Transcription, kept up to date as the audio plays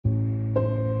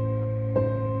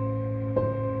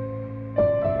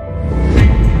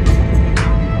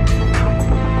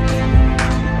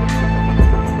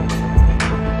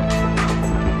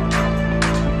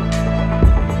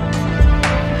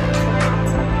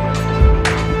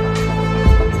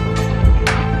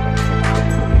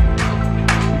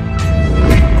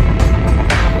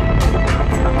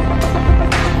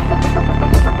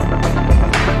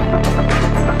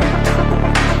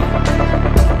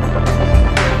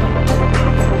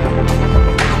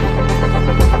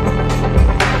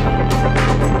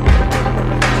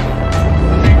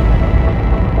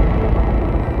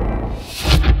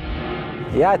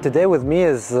Yeah, today with me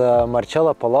is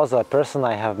Marcello Palozzo, a person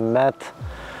I have met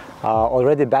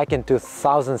already back in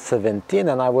 2017,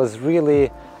 and I was really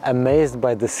amazed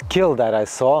by the skill that I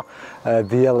saw,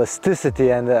 the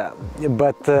elasticity, and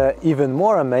but even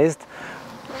more amazed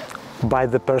by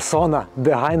the persona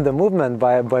behind the movement,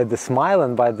 by the smile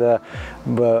and by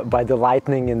the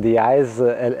lightning in the eyes,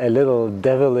 a little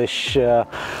devilish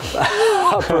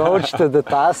approach to the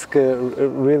task,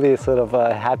 really sort of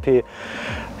a happy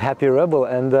rebel.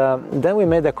 And then we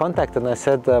made a contact, and I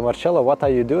said, Marcello, what are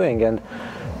you doing? And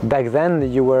back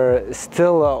then you were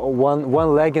still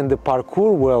one leg in the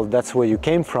parkour world. That's where you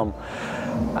came from.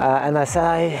 And I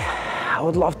said, I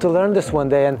would love to learn this one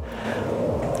day. And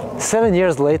 7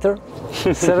 years later,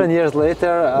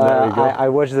 I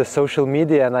watch the social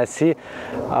media and I see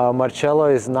Marcello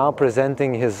is now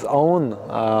presenting his own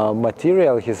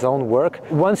material, his own work.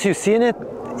 Once you've seen it,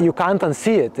 you can't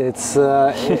unsee it.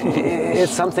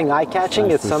 It's something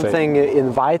eye-catching, it's something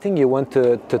inviting. You want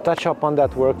to touch upon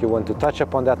that work, you want to touch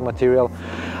upon that material.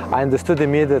 I understood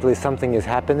immediately something is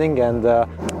happening, and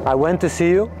I went to see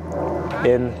you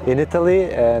in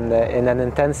Italy and in an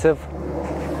intensive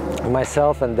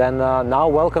myself, and then now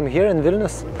welcome here in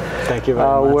Vilnius. Thank you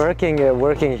very much.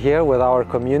 Working here with our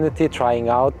community, trying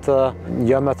out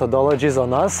your methodologies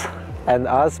on us, and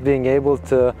us being able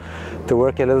to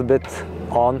work a little bit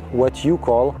on what you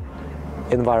call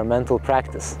environmental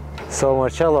practice. So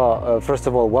Marcello, first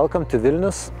of all, welcome to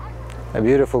Vilnius, a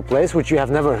beautiful place which you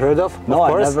have never heard of. No,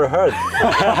 I've never heard.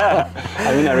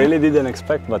 I mean, I really didn't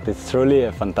expect, but it's truly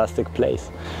a fantastic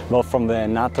place. Both from the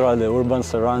natural, the urban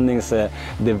surroundings, the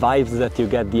vibes that you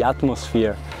get, the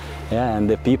atmosphere, yeah, and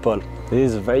the people.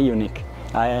 This is very unique.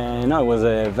 I know it was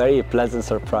a very pleasant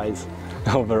surprise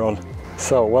overall.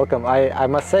 So welcome. I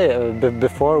must say,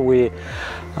 before we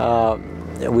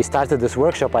started this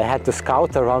workshop, I had to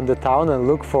scout around the town and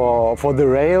look for the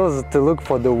rails, to look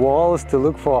for the walls, to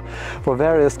look for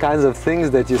various kinds of things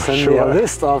that you sent me a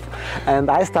list of. And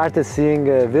I started seeing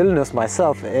Vilnius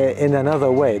myself in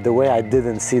another way, the way I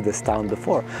didn't see this town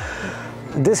before.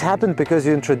 This happened because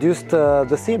you introduced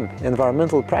the theme,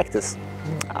 environmental practice.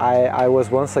 I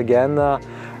was once again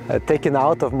taken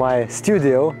out of my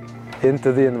studio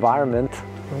into the environment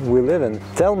we live in.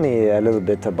 Tell me a little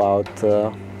bit about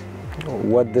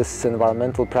what this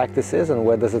environmental practice is and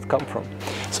where does it come from?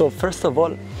 So first of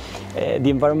all, the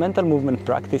environmental movement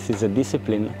practice is a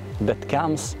discipline that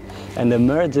comes and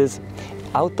emerges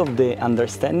out of the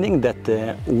understanding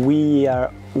that we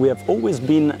have always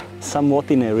been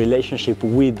somewhat in a relationship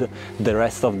with the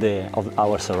rest of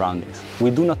our surroundings.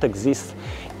 We do not exist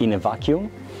in a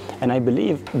vacuum. And I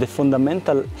believe the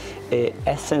fundamental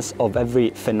essence of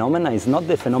every phenomena is not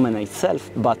the phenomena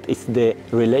itself, but it's the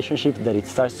relationship that it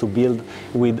starts to build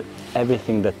with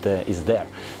everything that is there.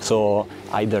 So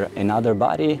either another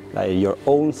body, like your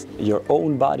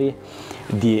own body,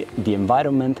 the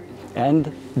environment,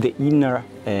 and the inner,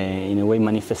 in a way,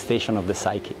 manifestation of the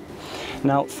psyche.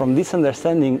 Now, from this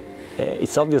understanding,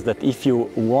 it's obvious that if you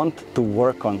want to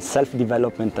work on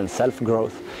self-development and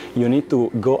self-growth, you need to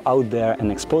go out there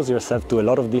and expose yourself to a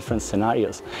lot of different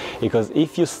scenarios. Because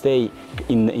if you stay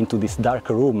into this dark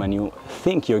room and you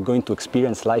think you're going to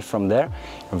experience life from there,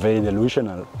 you're very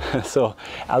delusional. So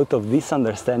out of this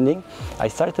understanding, I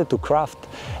started to craft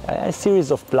a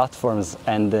series of platforms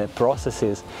and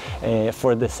processes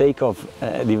for the sake of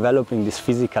developing this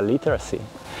physical literacy,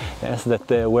 yes, that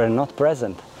were not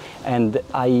present. And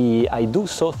I do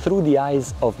so through the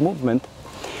eyes of movement,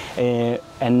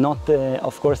 and not,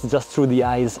 of course, just through the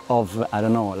eyes of, I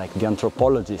don't know, like the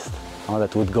anthropologist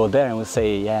that would go there and would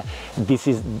say, yeah, this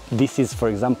is, for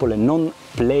example, a known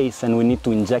place and we need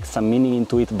to inject some meaning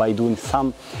into it by doing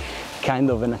some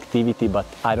kind of an activity, but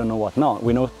I don't know what. No,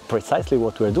 we know precisely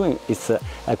what we're doing. It's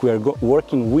like we are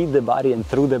working with the body and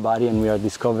through the body, and we are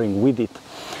discovering with it.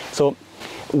 So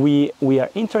we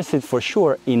are interested for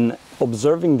sure in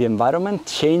observing the environment,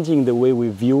 changing the way we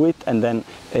view it, and then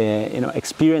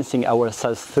experiencing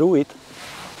ourselves through it.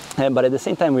 But at the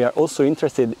same time, we are also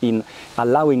interested in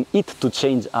allowing it to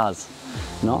change us.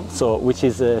 No? So, which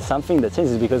is something that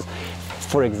changes, because,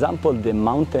 for example,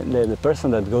 the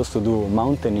person that goes to do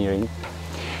mountaineering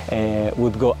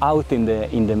would go out in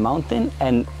the mountain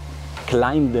and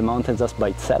climb the mountain just by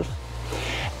itself.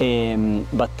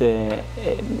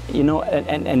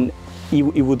 He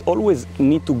would always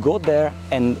need to go there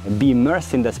and be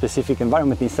immersed in that specific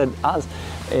environment. Instead,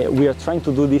 we are trying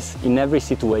to do this in every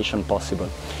situation possible.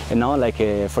 Like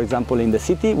for example, in the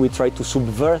city, we try to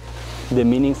subvert the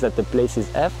meanings that the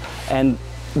places have, and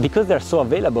because they're so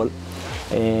available,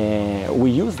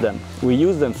 we use them. We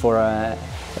use them for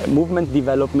movement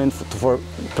development, for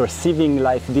perceiving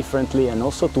life differently, and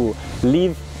also to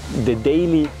live the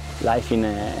daily life in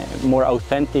a more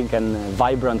authentic and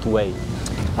vibrant way.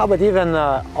 But even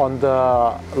on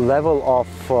the level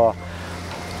of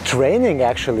training,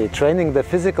 actually, training the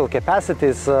physical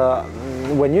capacities,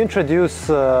 when you introduce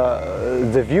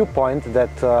the viewpoint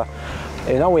that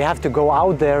you know, we have to go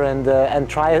out there and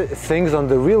try things on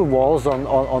the real walls,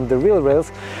 on the real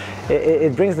rails,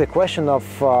 it brings the question of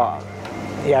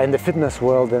yeah, in the fitness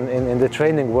world and in the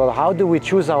training world, how do we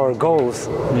choose our goals,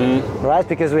 right?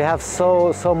 Because we have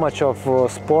so much of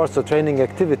sports or training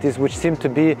activities which seem to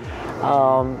be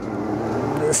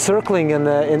circling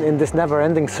in this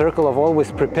never-ending circle of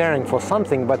always preparing for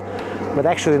something, but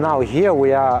actually now here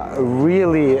we are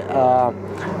really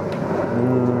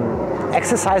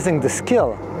exercising the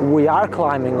skill. We are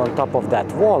climbing on top of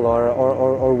that wall,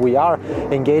 or we are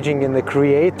engaging in the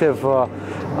creative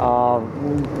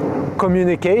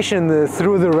communication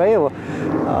through the rail.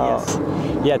 Yes.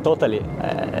 Yeah, totally.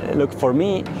 Look, for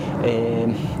me,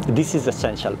 this is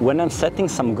essential. When I'm setting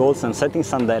some goals and setting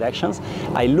some directions,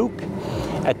 I look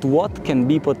at what can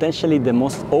be potentially the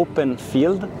most open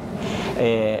field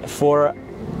for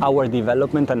our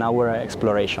development and our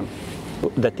exploration.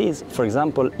 That is, for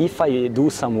example, if I do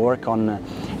some work on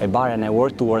a bar and I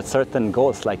work towards certain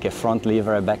goals like a front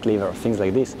lever, a back lever, or things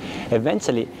like this,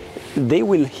 eventually they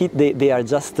will hit, they are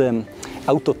just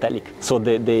autotelic, so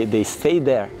they stay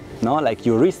there. No, like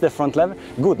you reach the front lever,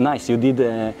 good, nice, you did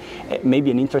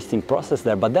maybe an interesting process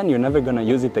there, but then you're never going to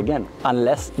use it again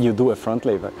unless you do a front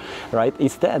lever, right?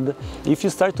 Instead, if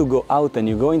you start to go out and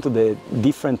you go into the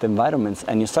different environments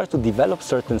and you start to develop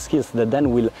certain skills that then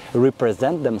will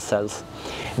represent themselves,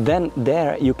 then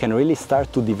there you can really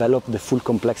start to develop the full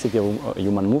complexity of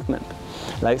human movement.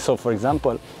 Like, so for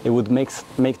example, it would make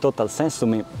total sense to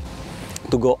me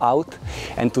to go out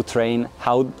and to train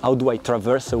how do I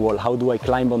traverse a wall, how do I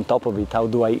climb on top of it, how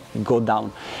do I go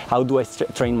down, how do I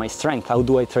train my strength, how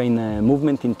do I train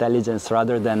movement intelligence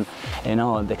rather than, you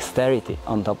know, dexterity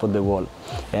on top of the wall,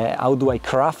 how do I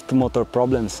craft motor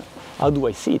problems, how do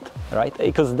I see it, right?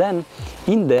 Because then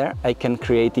in there I can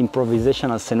create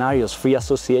improvisational scenarios, free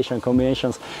association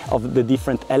combinations of the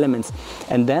different elements,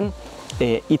 and then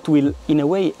it will, in a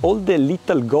way, all the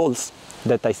little goals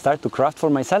that I start to craft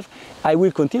for myself, I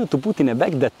will continue to put in a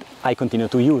bag that I continue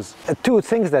to use. Two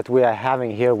things that we are having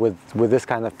here with this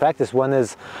kind of practice. One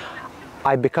is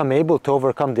I become able to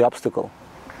overcome the obstacle,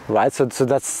 right? So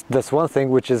that's one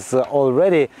thing which is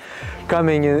already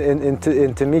coming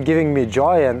into me, giving me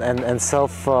joy and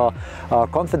self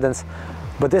confidence.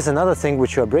 But there's another thing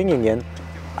which you're bringing in.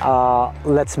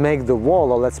 Let's make the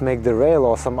wall, or let's make the rail,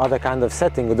 or some other kind of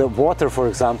setting, the water, for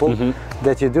example,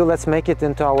 that you do. Let's make it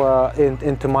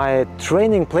into my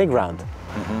training playground,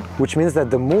 which means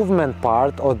that the movement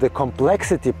part, or the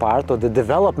complexity part, or the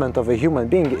development of a human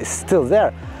being is still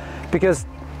there, because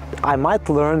I might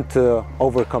learn to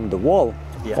overcome the wall,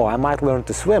 or I might learn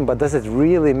to swim, but does it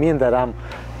really mean that I'm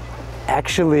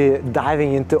actually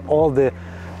diving into all the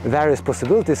various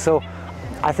possibilities? So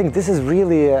I think this is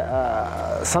really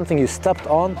something you stepped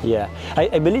on. Yeah,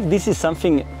 I believe this is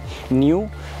something new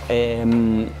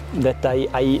that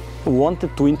I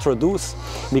wanted to introduce,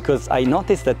 because I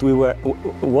noticed that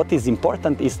what is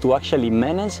important is to actually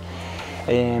manage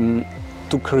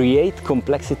to create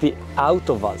complexity out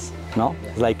of us, no?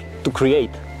 Like to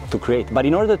create. But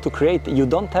in order to create, you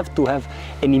don't have to have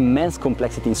an immense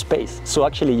complexity in space. So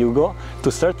actually you go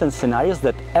to certain scenarios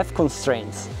that have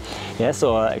constraints. Yeah,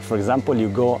 so like for example, you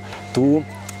go to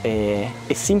a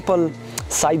simple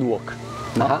sidewalk.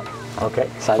 No? Okay,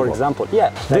 sidewalk. For example, yeah.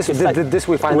 This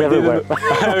we find everywhere.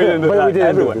 But we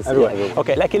everywhere.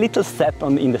 Okay, like a little step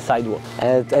in the sidewalk.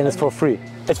 And it's for free.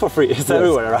 It's for free, it's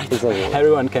everywhere, right? It's everywhere.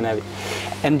 Everyone can have it.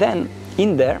 And then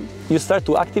in there, you start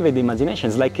to activate the imagination.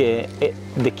 It's like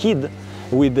the kid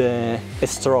with a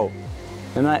straw.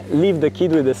 And I leave the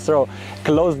kid with a straw,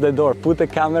 close the door, put a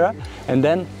camera, and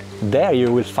then there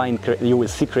you will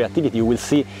see creativity. You will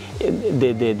see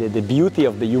the beauty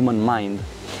of the human mind,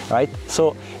 right?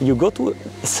 So you go to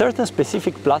certain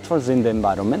specific platforms in the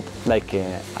environment, like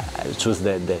I choose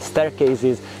the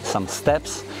staircases, some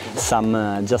steps,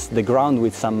 some just the ground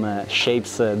with some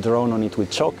shapes drawn on it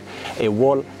with chalk, a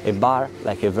wall, a bar,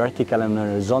 like a vertical and a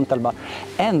horizontal bar.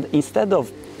 And instead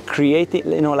of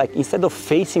creating, like instead of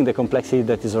facing the complexity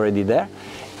that is already there,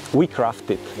 we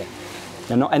craft it. Yeah.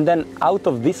 And then out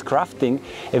of this crafting,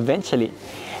 eventually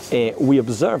we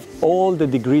observe all the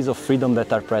degrees of freedom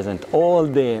that are present, all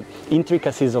the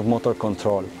intricacies of motor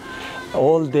control,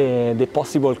 all the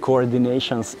possible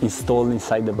coordinations installed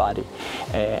inside the body.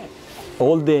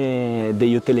 all the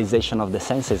utilization of the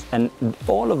senses, and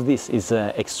all of this is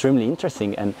extremely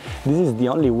interesting, and this is the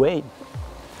only way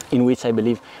in which I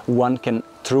believe one can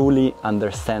truly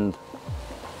understand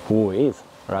who he is,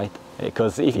 right?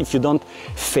 Because if you don't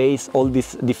face all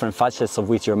these different facets of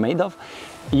which you're made of,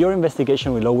 your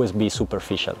investigation will always be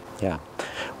superficial. Yeah,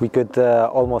 we could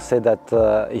almost say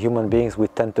that human beings, we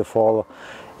tend to fall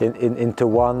into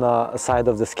one side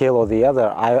of the scale or the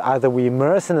other. Either we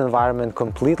immerse in an environment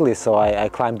completely, so I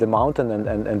climb the mountain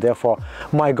and therefore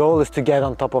my goal is to get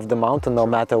on top of the mountain no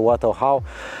matter what or how,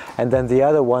 and then the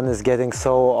other one is getting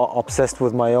so obsessed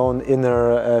with my own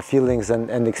inner feelings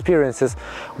and experiences,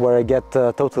 where I get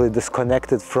totally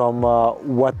disconnected from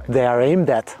what they are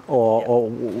aimed at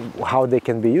or how they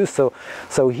can be used.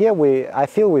 So here I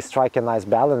feel we strike a nice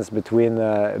balance between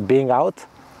being out,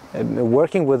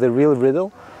 working with the real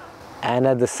riddle, and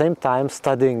at the same time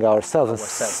studying ourselves and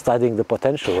studying the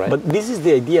potential, right? But this is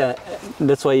the idea,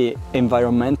 that's why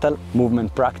environmental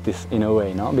movement practice in a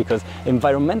way, no? Because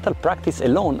environmental practice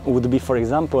alone would be, for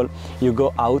example, you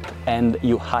go out and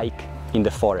you hike in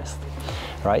the forest,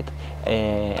 right?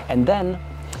 And then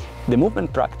the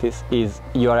movement practice is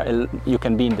you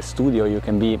can be in the studio, you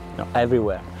can be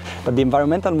everywhere. But the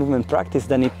environmental movement practice,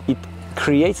 then it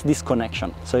creates this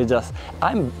connection. So it's just,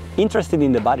 I'm interested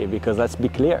in the body because, let's be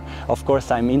clear, of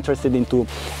course I'm interested into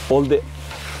all the,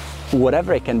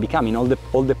 whatever I can become, in all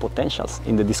the potentials,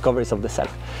 in the discoveries of the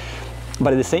self.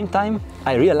 But at the same time,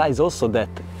 I realize also that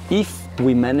if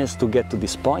we manage to get to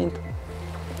this point,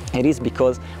 it is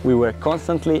because we were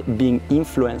constantly being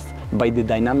influenced by the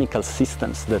dynamical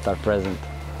systems that are present.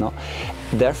 No?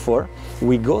 Therefore,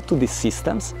 we go to these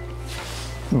systems,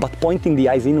 but pointing the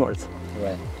eyes inwards.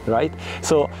 Right?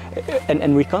 So,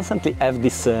 and we constantly have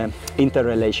these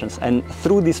interrelations, and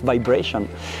through this vibration,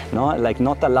 like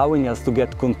not allowing us to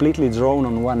get completely drawn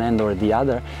on one end or the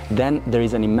other, then there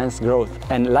is an immense growth.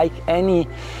 And like any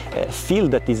field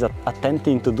that is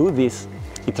attempting to do this,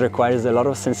 it requires a lot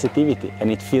of sensitivity, and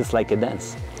it feels like a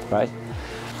dance, right?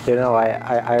 You know,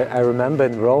 I remember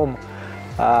in Rome,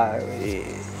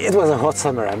 it was a hot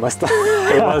summer, I must admit.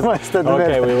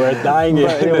 Okay, we were dying in the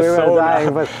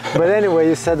sauna. But anyway,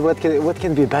 you said what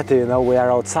can be better, you know, we are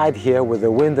outside here with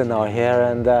the wind in our hair,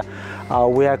 and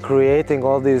we are creating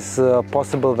all these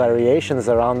possible variations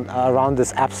around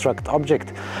this abstract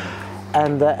object.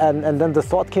 And then the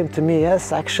thought came to me,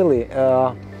 yes, actually,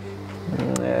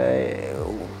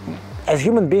 as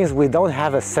human beings, we don't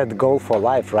have a set goal for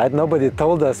life, right? Nobody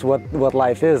told us what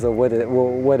life is or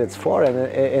what it's for. And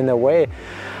in a way,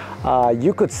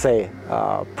 you could say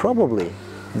probably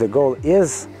the goal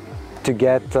is to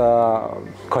get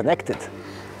connected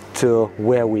to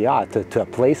where we are, to a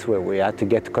place where we are, to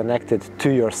get connected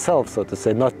to yourself, so to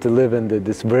say, not to live in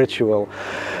this virtual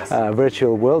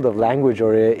world of language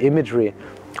or imagery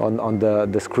on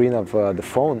the screen of the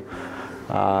phone,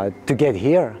 to get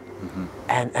here. Mm-hmm.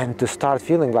 And to start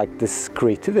feeling like this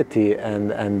creativity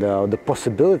and the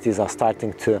possibilities are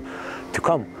starting to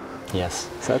come. Yes.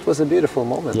 So it was a beautiful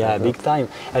moment. Yeah, big time.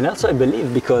 And also I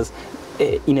believe because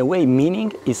in a way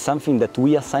meaning is something that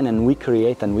we assign and we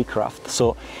create and we craft.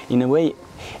 So in a way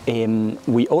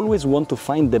we always want to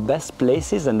find the best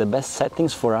places and the best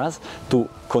settings for us to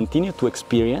continue to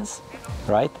experience,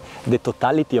 right, the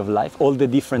totality of life, all the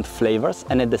different flavors,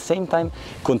 and at the same time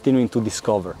continuing to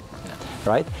discover.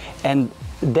 Right, and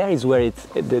there is where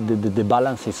the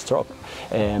balance is struck,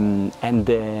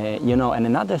 you know. And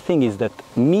another thing is that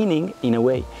meaning, in a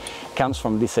way, comes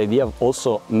from this idea of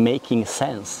also making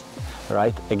sense.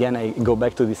 Right. Again, I go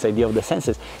back to this idea of the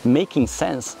senses. Making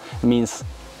sense means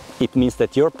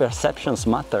that your perceptions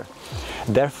matter.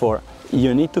 Therefore,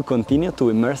 you need to continue to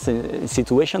immerse in a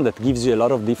situation that gives you a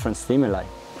lot of different stimuli.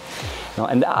 No,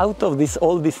 and out of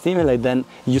all these stimuli, then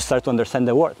you start to understand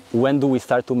the world. When do we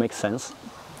start to make sense?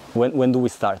 When do we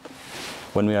start?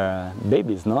 When we are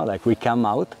babies, no? Like we come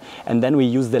out and then we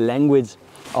use the language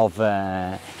of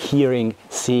hearing,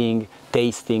 seeing,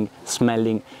 tasting,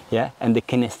 smelling, yeah, and the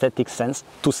kinesthetic sense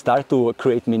to start to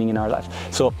create meaning in our lives.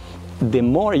 So the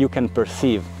more you can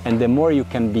perceive and the more you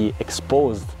can be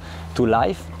exposed to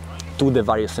life, to the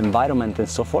various environments and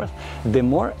so forth, the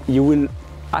more you will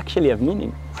actually have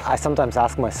meaning. I sometimes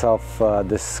ask myself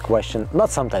this question, not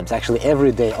sometimes, actually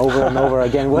every day, over and over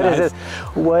again.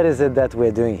 What is it that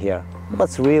we're doing here?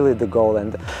 What's really the goal?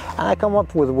 And I come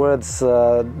up with words,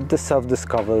 the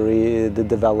self-discovery, the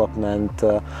development,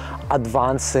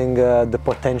 advancing the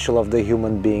potential of the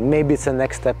human being. Maybe it's a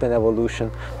next step in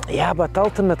evolution. Yeah, but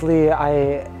ultimately,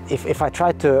 if I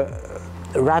try to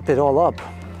wrap it all up,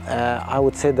 I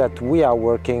would say that we are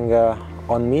working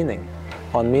on meaning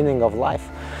of life.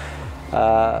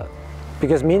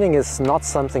 Because meaning is not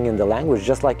something in the language,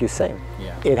 just like you say.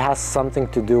 Yeah. It has something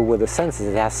to do with the senses,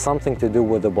 it has something to do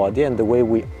with the body and the way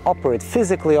we operate,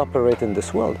 physically operate in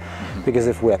this world. Because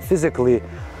if we are physically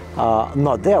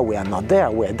not there, we are not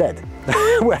there, we are dead.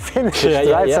 We're finished,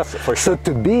 right? Yes, so, for sure. so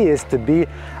to be is to be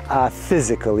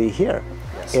physically here,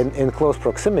 yes. in close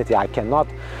proximity. I cannot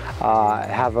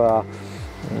have a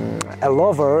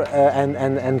lover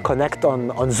and connect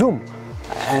on Zoom.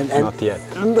 And not yet.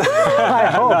 I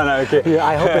hope. No, okay. Yeah,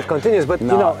 I hope it continues. But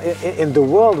No. you know, in the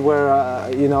world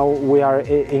where you know we are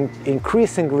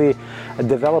increasingly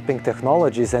developing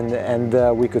technologies, and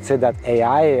we could say that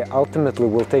AI ultimately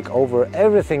will take over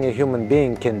everything a human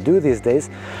being can do these days.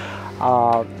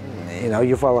 You know,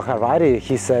 Yuval Harari,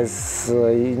 he says,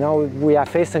 you know, we are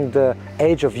facing the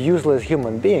age of useless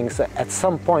human beings. At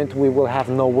some point, we will have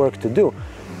no work to do.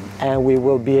 And we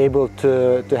will be able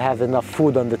to have enough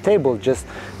food on the table just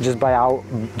by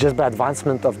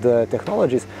advancement of the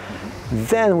technologies.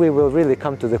 Then we will really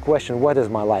come to the question, what is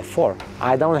my life for?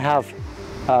 I don't have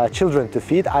children to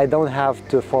feed. I don't have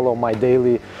to follow my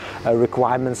daily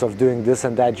requirements of doing this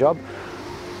and that job.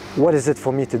 What is it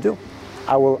for me to do?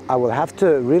 I will have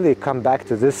to really come back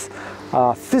to this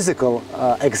physical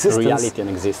existence, reality and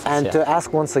existence, and to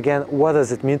ask once again, what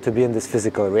does it mean to be in this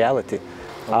physical reality?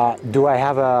 Do I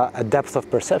have a depth of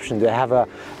perception? Do I have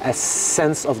a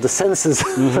sense of the senses,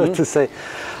 so to say?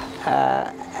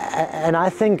 And I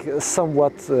think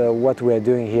somewhat what we are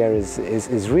doing here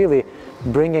is really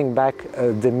bringing back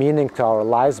the meaning to our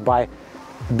lives by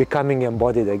becoming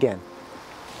embodied again.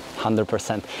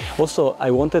 100%. Also,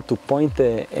 I wanted to point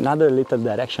another little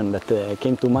direction that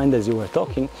came to mind as you were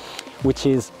talking, which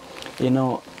is, you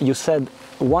know, you said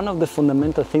one of the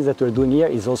fundamental things that we're doing here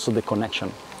is also the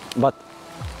connection. But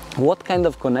what kind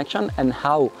of connection and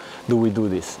how do we do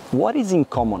this? What is in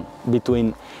common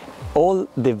between all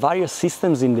the various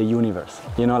systems in the universe?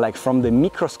 You know, like from the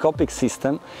microscopic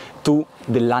system to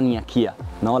the Laniakia,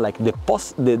 no? Like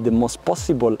the most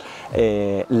possible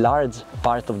large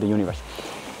part of the universe.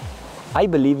 I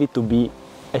believe it to be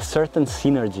a certain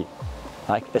synergy,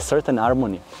 like a certain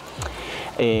harmony.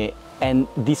 And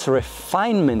this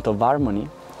refinement of harmony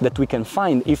that we can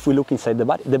find if we look inside the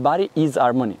body. The body is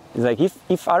harmony. It's like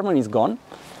if harmony is gone,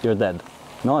 you're dead.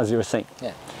 No, as you were saying.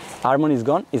 Yeah. Harmony is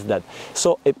gone, is dead.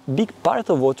 So a big part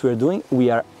of what we're doing, we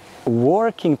are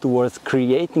working towards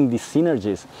creating these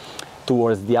synergies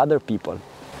towards the other people,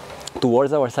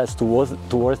 towards ourselves,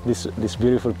 towards this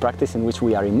beautiful practice in which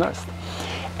we are immersed.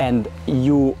 And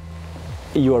you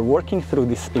are working through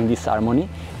this in this harmony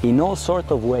in all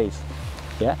sorts of ways.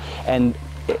 Yeah. And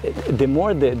the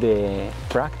more the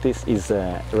practice is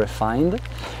refined,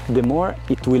 the more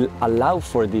it will allow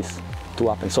for this to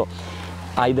happen. So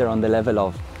either on the level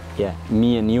of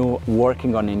me and you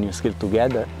working on a new skill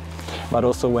together, but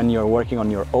also when you're working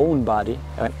on your own body,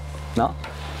 no?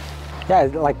 Yeah,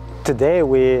 like today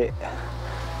we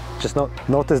just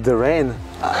noticed the rain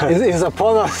is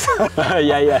upon us.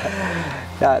 Yeah,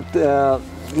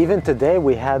 even today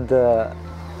we had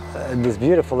this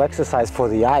beautiful exercise for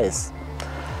the eyes.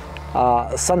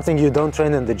 Something you don't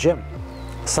train in the gym,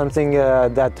 something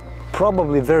that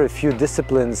probably very few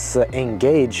disciplines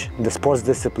engage, the sports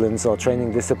disciplines or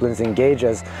training disciplines engage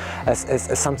as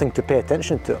something to pay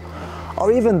attention to.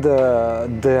 Or even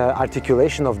the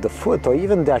articulation of the foot, or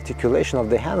even the articulation of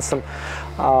the hands,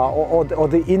 or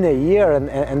the inner ear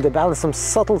and the balance, some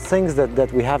subtle things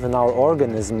that we have in our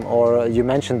organism. Or you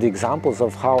mentioned the examples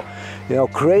of how, you know,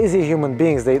 crazy human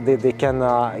beings, they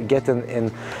can get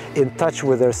in touch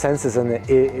with their senses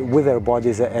and with their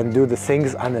bodies and do the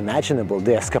things unimaginable.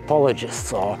 The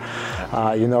escapologists, or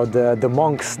you know, the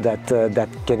monks that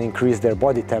can increase their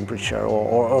body temperature,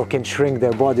 or can shrink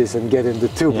their bodies and get in the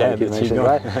tube, like you mentioned,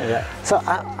 right? Yeah. So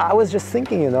I was just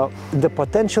thinking, you know, the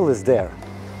potential is there,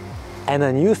 an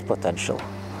unused potential.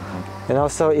 You know,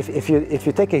 so if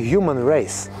you take a human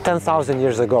race 10,000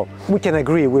 years ago, we can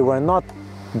agree we were not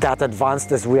that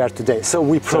advanced as we are today. So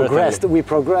we progressed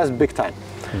big time.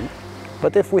 Mm-hmm.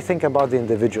 But if we think about the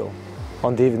individual,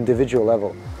 on the individual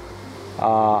level,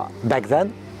 back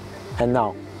then and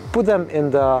now, put them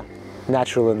in the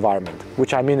natural environment,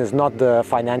 which I mean is not the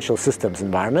financial systems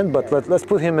environment, but let's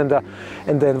put him in the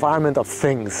environment of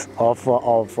things,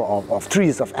 of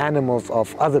trees, of animals,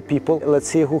 of other people. Let's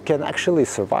see who can actually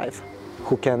survive,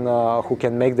 who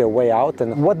can make their way out,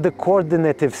 and what the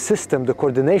coordinative system, the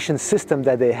coordination system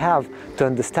that they have to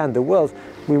understand the world.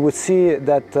 We would see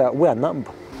that we are numb.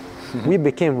 We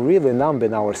became really numb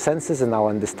in our senses and our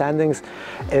understandings.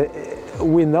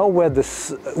 We know where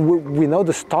we know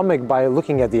the stomach by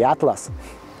looking at the atlas,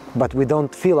 but we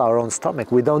don't feel our own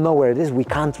stomach. We don't know where it is. We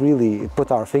can't really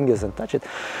put our fingers and touch it.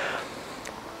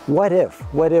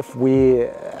 what if we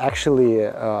actually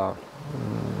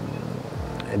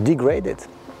degraded?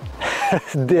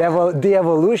 The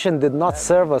evolution did not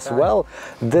serve us well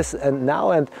this and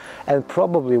now, and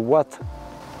probably what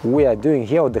we are doing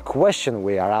here, or the question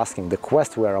we are asking, the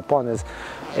quest we are upon is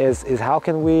how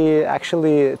can we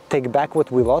actually take back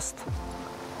what we lost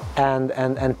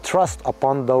and trust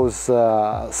upon those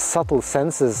subtle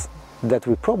senses that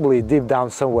we probably deep down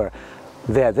somewhere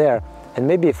they're there, and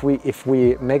maybe if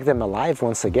we make them alive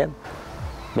once again,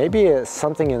 maybe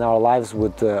something in our lives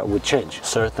would change.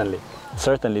 Certainly,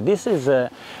 this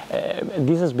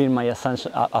has been my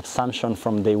assumption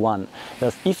from day one.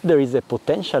 That if there is a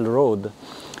potential road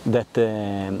that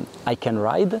I can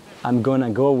ride, I'm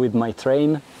gonna go with my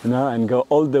train, and go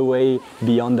all the way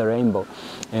beyond the rainbow,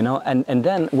 And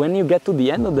then when you get to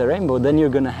the end of the rainbow, then you're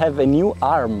gonna have a new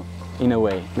arm, in a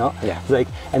way, no? Yeah.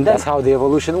 And that's how the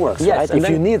evolution works, yes, right? If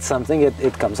you need something,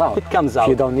 it comes out. It comes out. If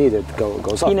you don't need it,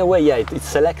 goes off. In a way, yeah, it's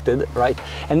selected, right?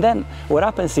 And then what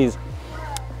happens is,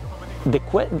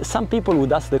 some people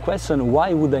would ask the question,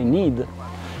 why would I need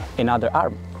another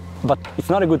arm? But it's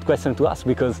not a good question to ask,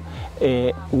 because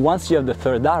once you have the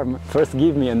third arm, first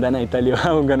give me and then I tell you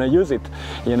how I'm gonna use it,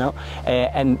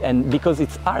 and because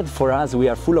it's hard for us, we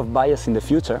are full of bias in the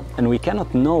future and we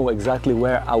cannot know exactly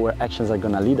where our actions are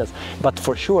gonna lead us. But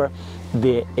for sure,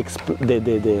 the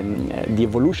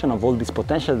evolution of all these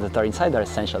potentials that are inside are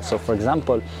essential. So for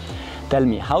example, tell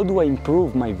me, how do I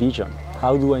improve my vision?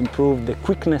 How do I improve the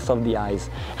quickness of the eyes?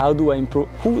 How do I improve?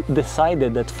 Who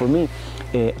decided that for me,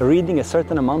 reading a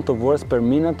certain amount of words per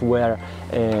minute was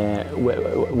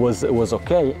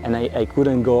okay, and I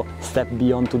couldn't go step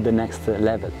beyond to the next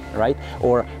level, right?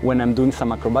 Or when I'm doing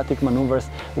some acrobatic maneuvers,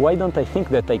 why don't I think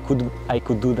that I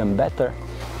could do them better?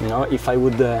 If I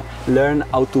would learn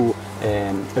how to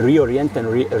reorient and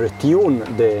retune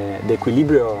the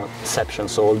equilibrioception,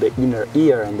 so all the inner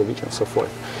ear and the vision and so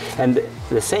forth. And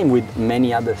the same with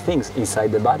many other things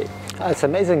inside the body. It's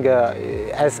amazing.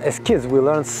 As kids, we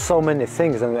learn so many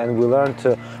things, and we learn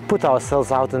to put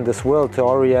ourselves out in this world, to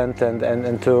orient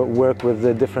and to work with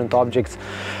the different objects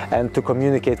and to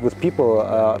communicate with people,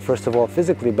 first of all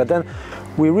physically, but then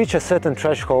we reach a certain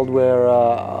threshold where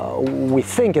we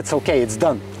think it's okay, it's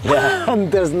done. Yeah. And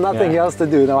there's nothing else to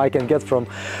do. Now I can get from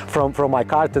my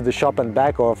car to the shop and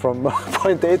back, or from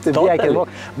point A to B, I can walk.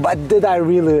 But did I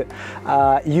really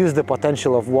use the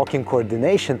potential of walking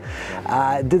coordination?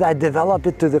 Did I develop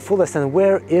it to the fullest, and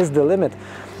where is the limit?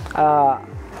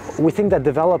 We think that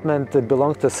development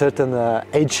belongs to a certain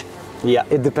age. Yeah.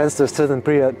 It depends to a certain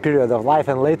period of life,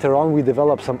 and later on we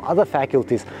develop some other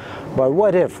faculties. But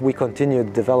what if we continue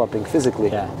developing physically?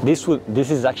 Yeah,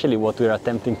 this is actually what we're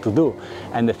attempting to do,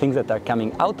 and the things that are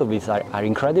coming out of this are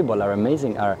incredible, are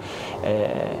amazing, are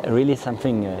really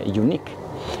something unique.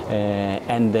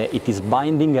 And it is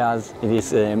binding us, it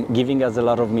is giving us a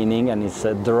lot of meaning, and it's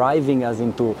driving us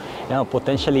into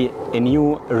potentially a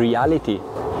new reality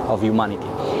of humanity.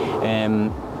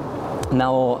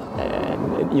 Now,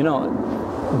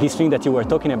 this thing that you were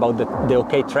talking about, the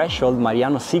okay threshold,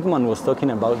 Mariano Sigman was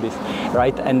talking about this,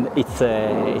 right? And it's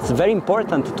very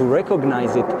important to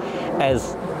recognize it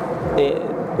as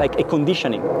like a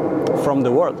conditioning from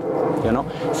the world.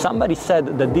 Somebody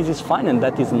said that this is fine and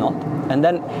that is not, and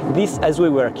then this, as we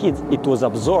were kids, it was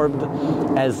absorbed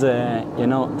as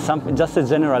just a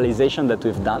generalization that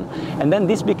we've done, and then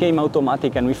this became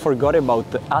automatic, and we forgot about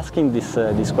asking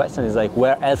this question. Is like,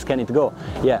 where else can it go?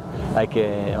 Yeah, like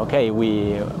okay,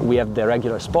 we have the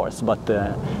regular sports, but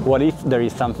what if there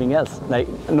is something else? Like,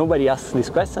 nobody asks this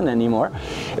question anymore,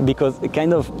 because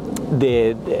kind of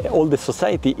all the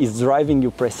society is driving you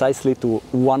precisely to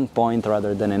one point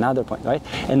rather than another point, right?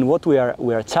 And what we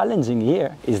are challenging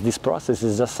here is this process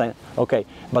is just saying, okay,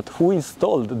 but who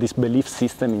installed this belief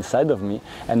system inside of me,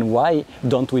 and why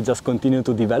don't we just continue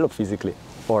to develop physically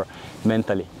or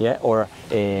mentally, yeah? Or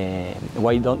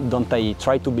why don't I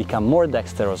try to become more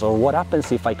dexterous? Or what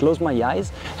happens if I close my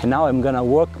eyes and now I'm gonna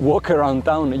walk around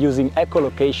town using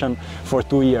echolocation for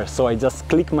 2 years? So I just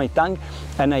click my tongue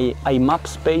and I map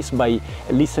space by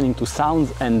listening to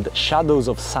sounds and shadows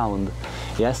of sound.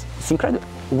 Yes, it's incredible.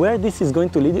 Where this is going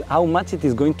to lead you, how much it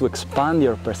is going to expand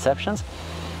your perceptions,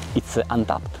 it's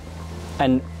untapped.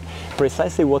 And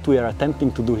precisely what we are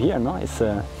attempting to do here, no, is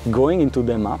going into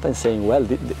the map and saying, well,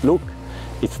 look,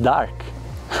 it's dark.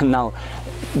 Now,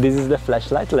 this is the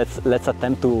flashlight. Let's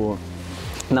attempt to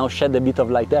now shed a bit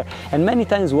of light there. And many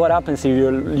times, what happens if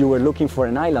you were looking for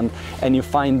an island and you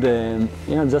find,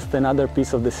 just another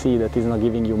piece of the sea that is not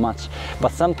giving you much.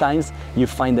 But sometimes you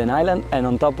find an island, and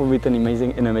on top of it, an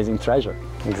amazing treasure.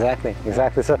 Exactly.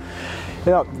 So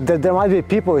You know, there might be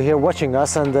people here watching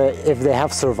us, and if they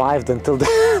have survived until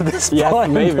this yes,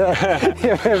 point, maybe.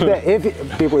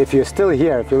 if you're still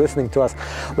here, if you're listening to us,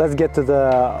 let's get to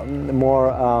the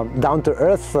more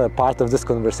down-to-earth part of this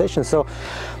conversation. So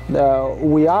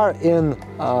we are in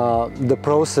the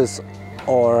process,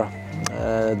 or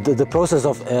the process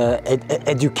of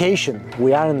education.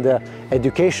 We are in the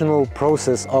educational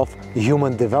process of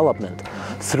human development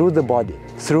through the body,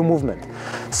 through movement.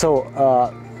 So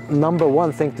number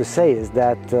one thing to say is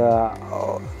that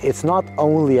it's not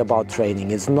only about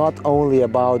training, it's not only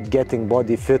about getting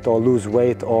body fit or lose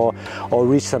weight or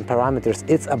reach some parameters,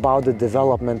 it's about the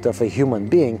development of a human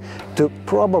being to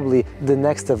probably the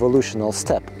next evolutional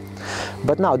step.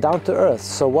 But now, down to earth,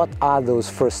 so what are those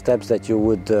first steps that you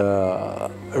would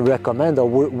recommend, or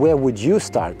where would you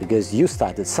start? Because you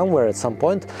started somewhere at some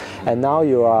point, and now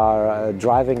you are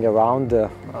driving around,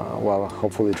 well,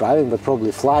 hopefully driving, but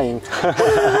probably flying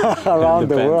around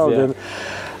the world,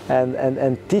 yeah.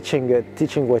 and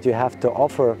teaching what you have to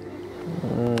offer.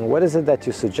 What is it that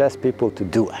you suggest people to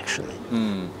do, actually?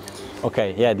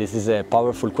 Okay, yeah, this is a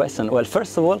powerful question. Well,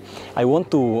 first of all, I want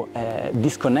to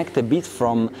disconnect a bit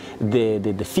from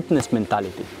the fitness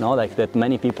mentality, no? Like that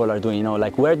many people are doing, you know,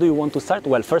 like where do you want to start?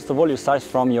 Well, first of all, you start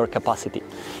from your capacity.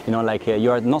 You know, like you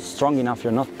are not strong enough,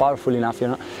 you're not powerful enough, you're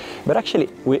not. But actually,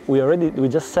 we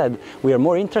just said we are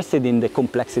more interested in the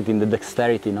complexity, in the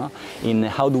dexterity, no? In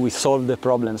how do we solve the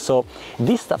problem. So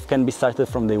this stuff can be started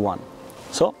from day one.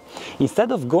 So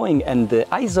instead of going and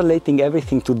isolating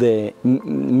everything to the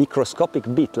microscopic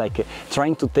bit, like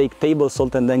trying to take table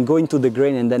salt and then going to the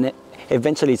grain and then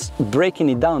eventually it's breaking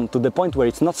it down to the point where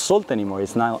it's not salt anymore,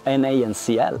 it's now Na and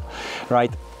Cl,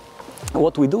 right?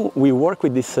 What we do, we work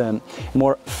with this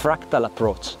more fractal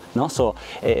approach, no? So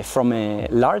from a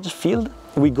large field,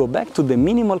 we go back to the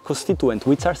minimal constituent,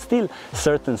 which are still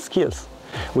certain skills,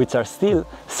 which are still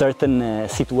certain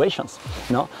situations,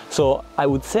 no? So I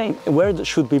would say, where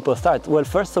should people start? Well,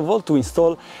 first of all, to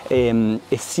install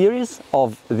a series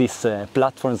of these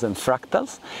platforms and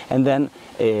fractals, and then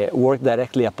work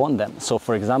directly upon them. So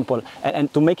for example, and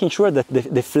to making sure that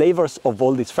the flavors of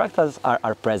all these fractals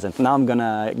are present. Now I'm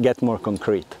gonna get more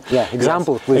concrete. Yeah,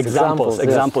 examples, yes. Please.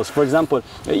 Examples. For example,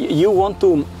 you want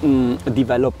to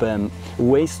develop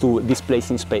ways to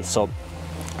displace in space. So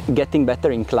getting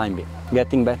better in climbing,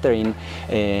 getting better in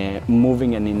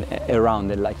moving and in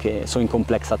around, like so in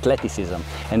complex athleticism.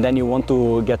 And then you want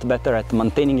to get better at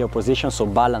maintaining your position, so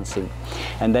balancing.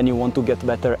 And then you want to get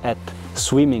better at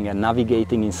swimming and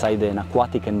navigating inside an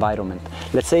aquatic environment.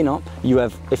 Let's say, no, you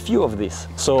have a few of these.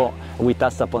 So we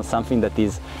touched upon something that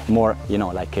is more, you know,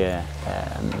 like you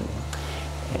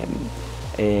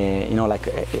know, like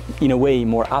in a way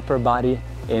more upper body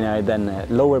than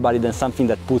lower body, than something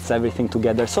that puts everything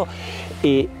together. So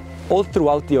all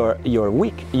throughout your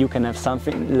week you can have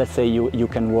something. Let's say you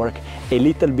can work a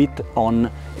little bit on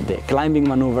the climbing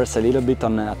maneuvers, a little bit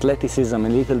on athleticism, a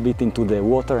little bit into the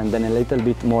water, and then a little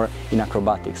bit more in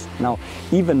acrobatics. Now,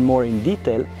 even more in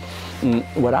detail,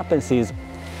 what happens is,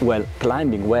 well,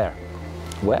 climbing where?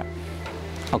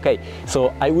 Okay,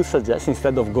 so I would suggest,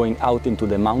 instead of going out into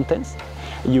the mountains,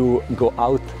 you go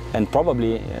out, and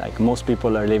probably, like most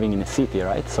people are living in a city,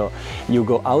 right? So you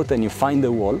go out and you find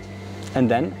a wall, and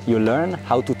then you learn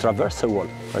how to traverse a wall.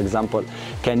 For example,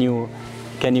 can you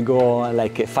go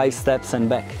like 5 steps and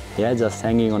back, yeah, just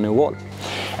hanging on a wall?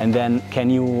 And then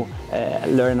can you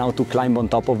learn how to climb on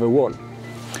top of a wall?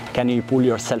 Can you pull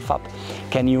yourself up?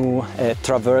 Can you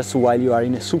traverse while you are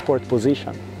in a support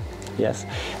position, yes,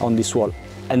 on this wall?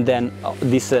 And then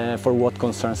this for what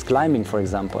concerns climbing, for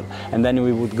example. And then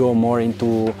we would go more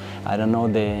into, I don't know,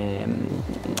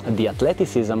 the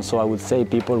athleticism. So I would say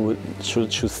people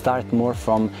should start more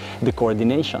from the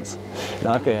coordinations.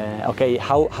 Okay,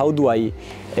 how do I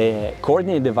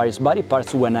coordinate the various body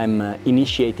parts when I'm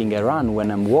initiating a run,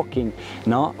 when I'm walking,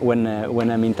 no? When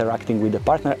I'm interacting with the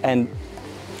partner? And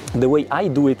the way I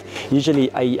do it,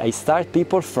 usually I start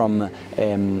people from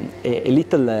a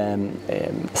little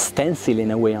stencil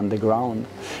in a way on the ground,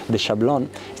 the shablon.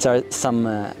 There are some,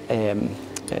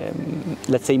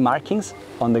 let's say, markings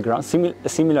on the ground,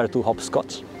 similar to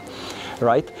hopscotch,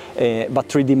 right? But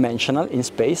three-dimensional in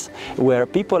space, where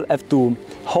people have to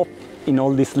hop in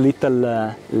all these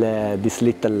little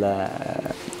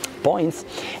points,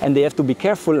 and they have to be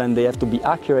careful, and they have to be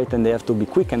accurate, and they have to be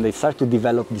quick, and they start to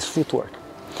develop this footwork.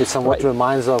 It somewhat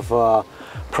reminds of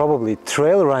probably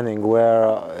trail running,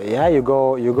 where yeah, you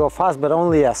go fast, but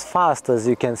only as fast as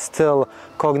you can still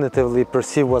cognitively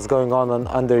perceive what's going on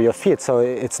under your feet. So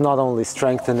it's not only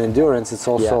strength and endurance, it's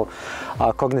also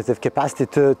cognitive capacity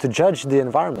to judge the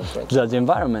environment. Right? Judge the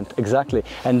environment, exactly.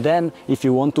 And then if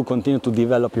you want to continue to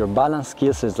develop your balance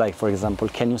skills, it's like, for example,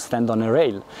 can you stand on a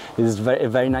rail? This is a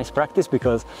very nice practice,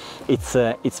 because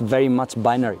it's very much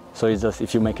binary. So it's just,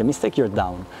 if you make a mistake, you're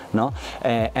down, no?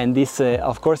 And this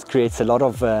of course creates a lot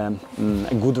of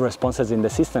good responses in the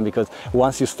system, because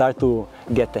once you start to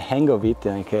get the hang of it,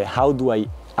 like how do I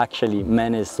actually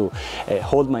manage to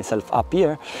hold myself up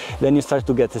here, then you start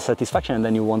to get the satisfaction, and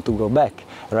then you want to go back,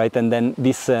 right? And then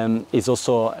this is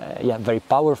also very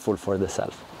powerful for the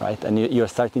self, right? And you're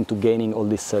starting to gaining all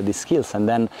these skills, and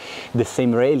then the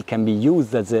same rail can be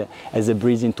used as a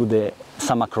bridge into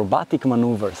some acrobatic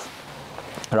maneuvers,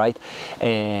 right?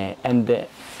 And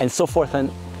so forth,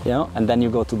 and you know, and then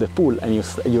you go to the pool and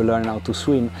you learn how to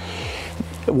swim.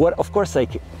 What, of course,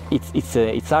 like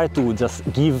it's hard to just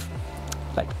give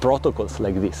like protocols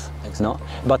like this, exactly. No?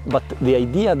 But the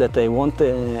idea that I want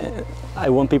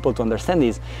people to understand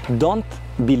is, don't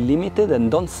be limited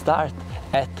and don't start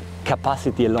at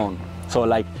capacity alone. So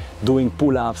like doing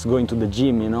pull-ups, going to the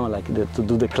gym, you know, like to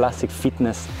do the classic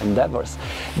fitness endeavors,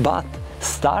 but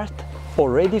start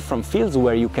already from fields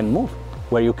where you can move,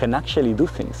 where you can actually do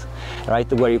things,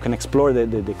 right? Where you can explore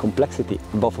the complexity,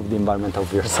 both of the environment of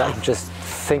yourself. I'm just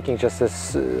thinking, just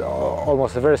this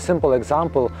almost a very simple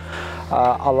example,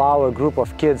 allow a group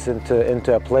of kids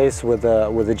into a place with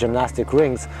the gymnastic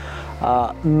rings.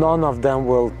 None of them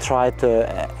will try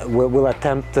to, will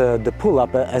attempt the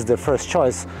pull-up as their first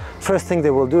choice. First thing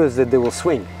they will do is that they will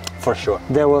swing. For sure.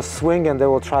 They will swing, and they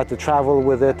will try to travel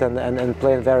with it and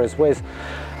play in various ways.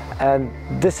 And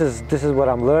this is what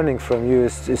I'm learning from you,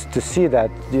 is to see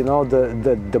that, you know,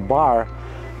 the bar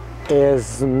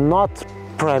is not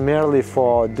primarily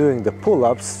for doing the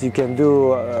pull-ups. You can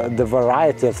do the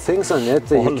variety of things on it.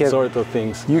 All sorts of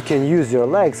things. You can use your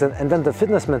legs, and then the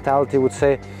fitness mentality would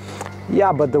say,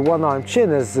 yeah, but the one-arm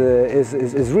chin is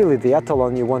really the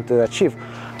etalon you want to achieve.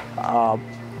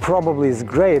 Probably is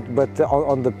great, but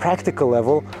on the practical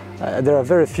level, there are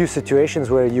very few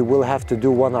situations where you will have to do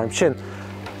one-arm chin.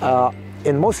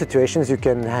 In most situations, you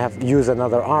can use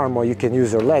another arm, or you can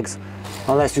use your legs,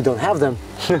 unless you don't have them.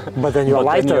 But then you're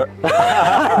lighter.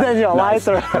 Then you're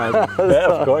lighter. Nice. Yeah,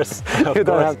 of course. You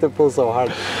don't have to pull so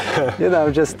hard. You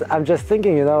know, I'm just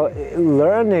thinking, you know,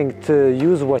 learning to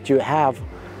use what you have,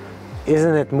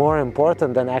 isn't it more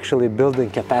important than actually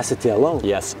building capacity alone?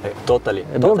 Yes, totally.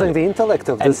 Building the intellect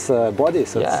of this body,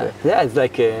 so to say. Yeah, it's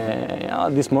like, you know,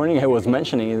 this morning I was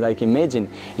mentioning, like, imagine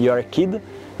you're a kid.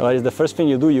 What is the first thing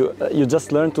you do? You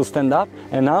just learn to stand up,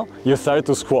 and now you start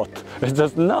to squat. It's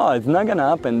just, no, it's not gonna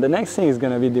happen. The next thing is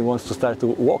gonna be the ones to start to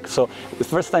walk. So the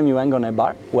first time you hang on a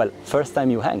bar, well, first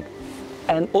time you hang.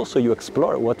 And also you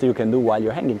explore what you can do while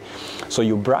you're hanging. So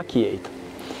you brachiate.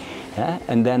 Yeah?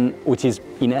 And then, which is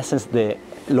in essence the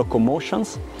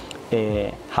locomotions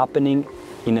happening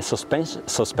in a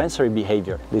suspensory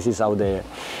behavior. This is how they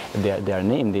are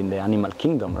named in the animal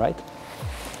kingdom, right?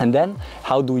 And then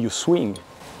how do you swing?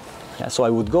 Yeah, so I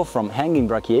would go from hanging,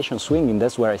 brachiation, swinging,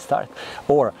 that's where I start.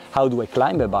 Or how do I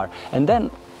climb a bar? And then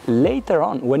later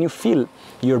on, when you feel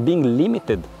you're being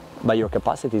limited by your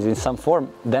capacities in some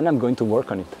form, then I'm going to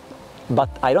work on it. But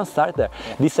I don't start there.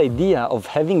 This idea of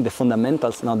having the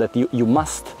fundamentals now that you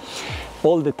must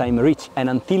all the time reach, and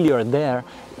until you're there,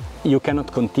 you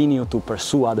cannot continue to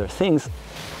pursue other things,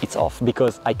 it's off,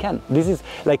 because I can. This is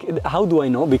like, how do I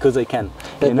know? Because I can.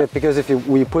 Because if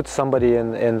we put somebody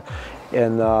in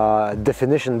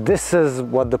definition, this is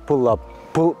what the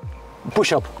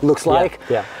push-up looks like.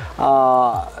 Yeah.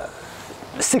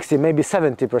 60, maybe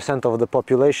 70% of the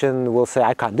population will say,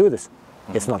 I can't do this.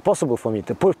 It's not possible for me.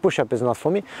 The push-up is not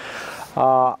for me.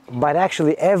 But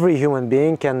actually, every human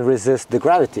being can resist the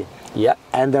gravity. Yeah.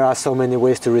 And there are so many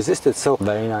ways to resist it. So,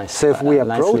 very nice. So if we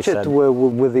approach it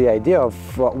with the idea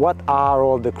of what are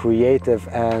all the creative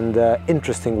and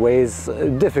interesting ways,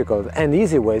 difficult and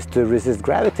easy ways to resist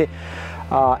gravity,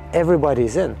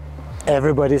 everybody's in.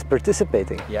 Everybody's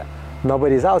participating. Yeah.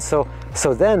 Nobody's out. So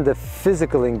then the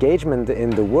physical engagement in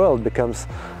the world becomes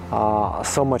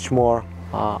so much more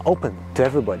open to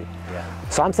everybody. Yeah.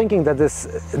 So I'm thinking that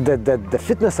the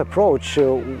fitness approach,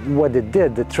 what it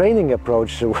did, the training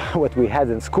approach, what we had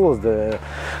in schools, the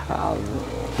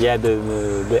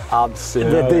abs,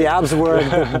 the abs work,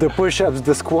 the push-ups,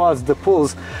 the squats, the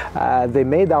pulls, they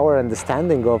made our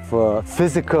understanding of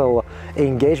physical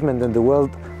engagement in the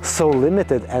world so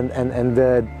limited, and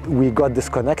we got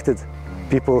disconnected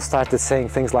people started saying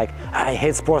things like, I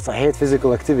hate sports, I hate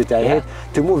physical activity, I hate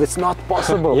to move, it's not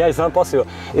possible. Yeah, it's not possible.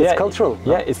 It's cultural.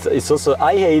 Yeah, it's also,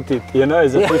 I hate it, you know,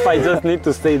 as if I just need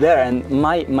to stay there. And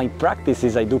my practice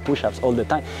is I do push-ups all the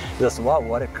time. Just, wow,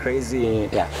 what a crazy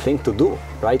thing to do,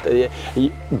 right?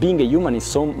 Being a human is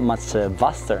so much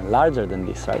vaster, larger than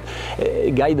this, right?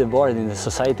 Guy Debord in the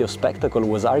Society of Spectacle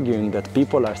was arguing that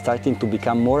people are starting to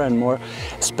become more and more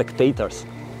spectators,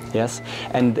 yes?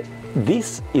 And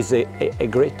this is a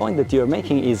great point that you're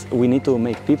making, is we need to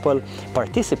make people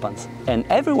participants, and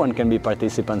everyone can be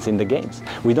participants in the games.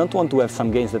 We don't want to have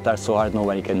some games that are so hard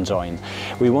nobody can join.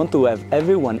 We want to have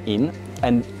everyone in,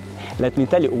 and let me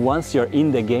tell you, once you're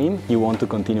in the game, you want to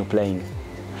continue playing.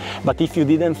 But if you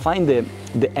didn't find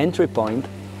the entry point,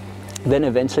 then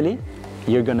eventually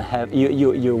you're gonna have,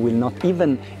 you will not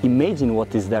even imagine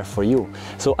what is there for you.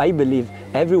 So I believe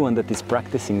everyone that is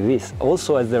practicing this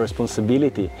also has the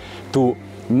responsibility to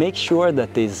make sure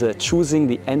that is choosing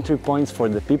the entry points for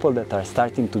the people that are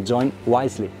starting to join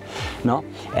wisely, no?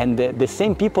 And the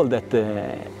same people that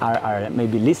are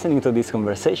maybe listening to this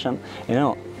conversation, you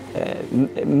know,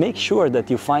 make sure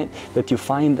that you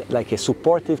find like a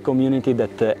supportive community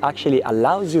that actually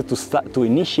allows you to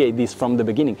initiate this from the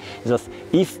beginning. Just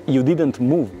if you didn't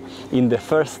move in the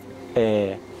first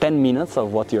 10 minutes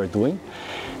of what you're doing,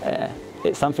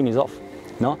 something is off.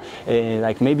 No?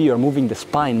 Like maybe you're moving the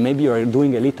spine, maybe you're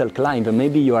doing a little climb,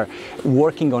 maybe you are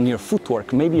working on your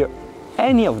footwork, maybe you're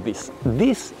any of this.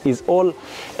 This is all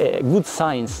good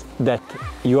signs that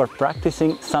you are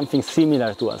practicing something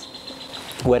similar to us.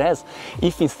 Whereas,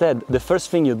 if instead the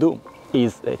first thing you do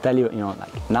is tell you,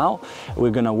 like now we're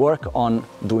gonna work on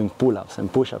doing pull-ups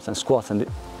and push-ups and squats, and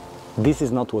this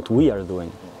is not what we are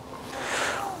doing.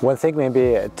 One thing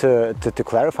maybe to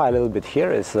clarify a little bit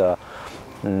here is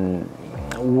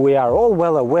we are all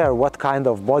well aware what kind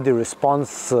of body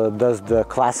response does the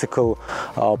classical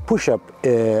push-up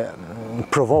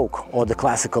provoke, or the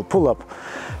classical pull-up.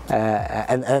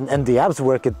 And the abs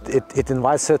work, it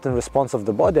invites certain response of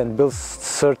the body and builds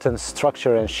certain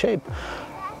structure and shape.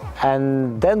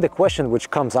 And then the question which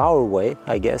comes our way,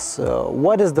 I guess,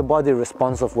 what is the body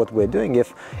response of what we're doing?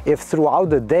 If throughout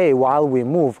the day while we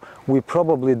move, we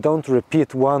probably don't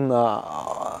repeat one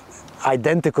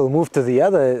identical move to the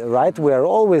other, right? We are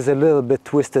always a little bit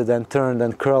twisted and turned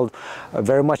and curled,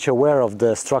 very much aware of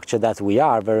the structure that we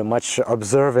are, very much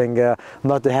observing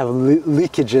not to have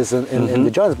leakages in the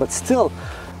joints, but still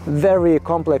very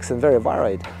complex and very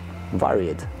varied.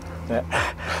 Yeah.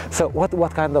 So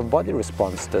what kind of body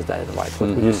response does that invite?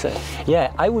 What would you say?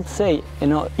 Yeah, I would say,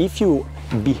 if you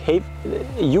behave,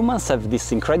 humans have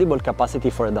this incredible capacity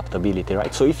for adaptability,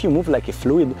 right? So if you move like a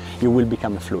fluid, you will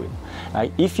become a fluid.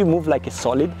 Right? If you move like a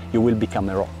solid, you will become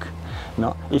a rock.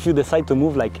 No? If you decide to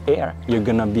move like air, you're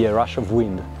gonna be a rush of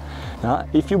wind. No?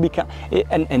 If you become,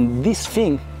 and this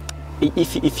thing,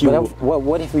 if you... But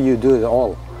what if you do it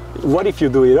all? What if you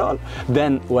do it all?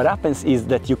 Then what happens is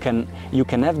that you can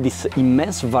have this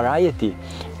immense variety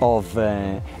of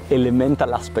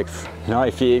elemental aspects.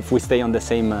 If we stay on the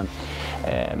same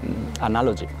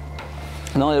analogy,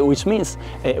 which means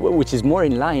which is more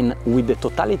in line with the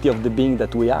totality of the being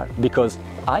that we are. Because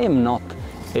I am not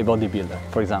a bodybuilder,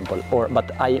 for example,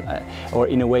 or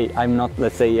in a way I'm not,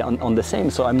 let's say, on the same.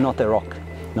 So I'm not a rock,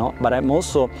 no. But I'm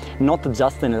also not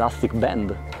just an elastic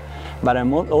band. But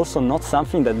I'm also not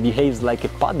something that behaves like a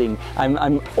padding.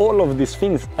 I'm all of these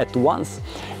things at once,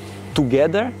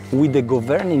 together with the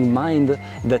governing mind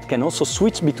that can also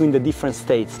switch between the different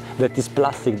states, that is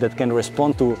plastic, that can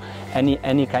respond to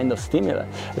any kind of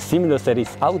stimulus that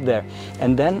is out there.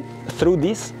 And then through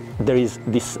this, there is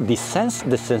this sense,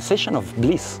 the sensation of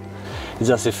bliss.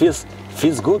 It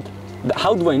feels good.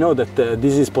 How do I know that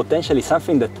this is potentially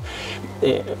something that,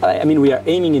 we are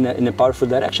aiming in a powerful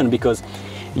direction? Because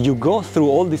you go through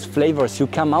all these flavors, you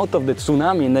come out of the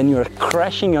tsunami, and then you're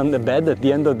crashing on the bed at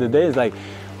the end of the day. It's like,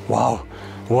 wow,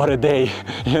 what a day,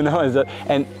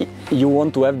 and you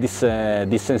want to have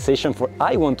this sensation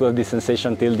I want to have this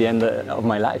sensation till the end of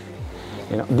my life.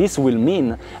 This will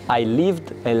mean I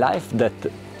lived a life that,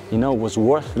 was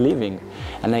worth living.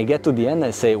 And I get to the end,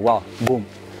 I say, wow, boom.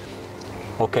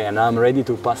 Okay, and I'm ready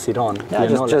to pass it on. Yeah,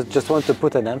 just want to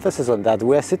put an emphasis on that.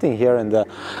 We're sitting here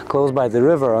close by the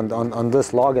river on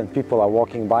this log, and people are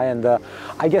walking by, and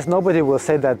I guess nobody will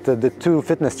say that the two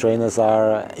fitness trainers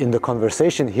are in the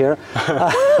conversation here.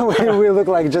 we look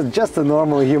like just a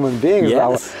normal human beings.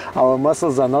 Yes. Our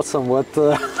muscles are not somewhat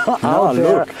out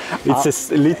there. Look,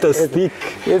 it's a little stick.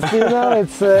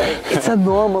 It's a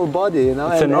normal body,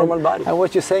 It's a normal body. And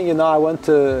what you're saying, I want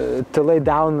to lay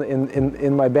down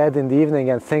in my bed in the evening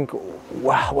and think,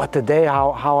 wow, what a day,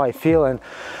 how I feel. And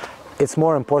it's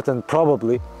more important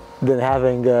probably than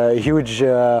having a huge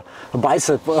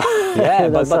bicep. Yeah,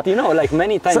 but you know, like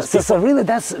many times. So really,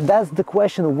 that's the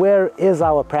question: where is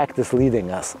our practice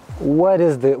leading us? What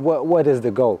is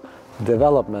the goal?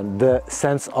 Development, the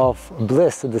sense of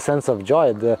bliss, the sense of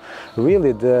joy, the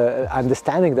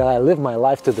understanding that I live my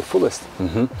life to the fullest.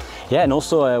 Mm-hmm. Yeah, and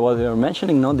also what you're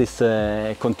mentioning, this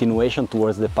continuation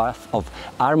towards the path of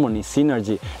harmony,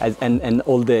 synergy, and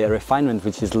all the refinement,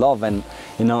 which is love and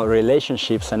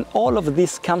relationships, and all of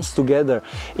this comes together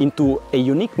into a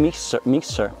unique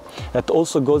mixture that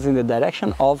also goes in the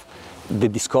direction of the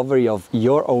discovery of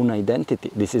your own identity.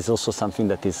 This is also something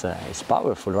that is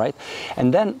powerful, right?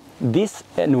 And then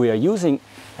we are using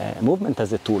movement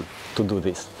as a tool to do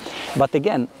this. But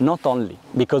again, not only,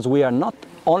 because we are not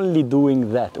only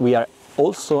doing that, we are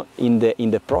also in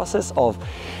the process of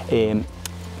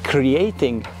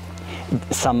creating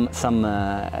some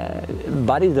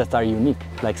bodies that are unique,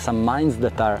 like some minds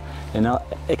that are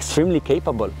extremely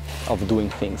capable of doing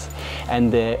things.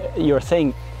 And you're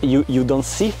saying you don't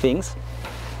see things,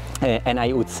 and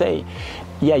I would say,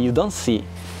 yeah, you don't see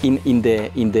in the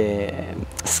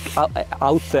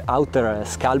outer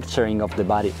sculpturing of the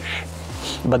body.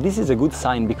 But this is a good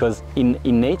sign, because in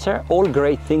nature all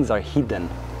great things are hidden,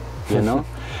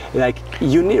 like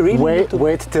you really need to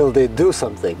wait till they do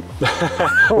something.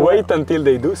 Wait until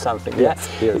they do something. Yes,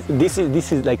 yeah. Yes.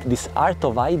 This is like this art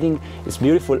of hiding is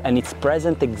beautiful, and it's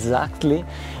present exactly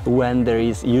when there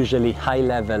is usually high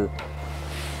level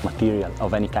material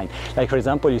of any kind. Like for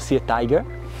example, you see a tiger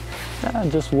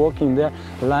just walking there,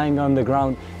 lying on the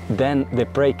ground, then the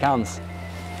prey comes,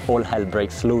 all hell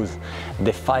breaks loose,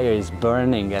 the fire is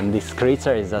burning, and this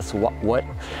creature is just what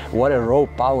a raw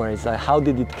power is. How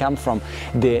did it come from?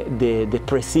 The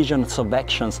precision of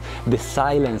actions, the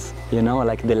silence,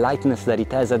 like the lightness that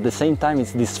it has. At the same time,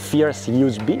 it's this fierce,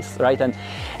 huge beast, right?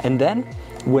 And then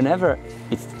whenever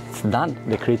it's done,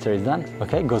 the creature is done,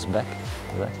 okay, goes back,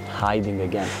 hiding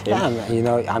again. Yeah,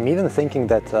 I'm even thinking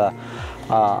that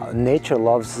nature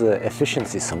loves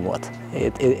efficiency somewhat.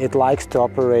 It likes to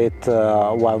operate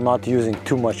while not using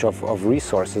too much of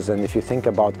resources. And if you think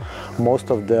about most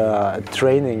of the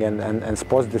training and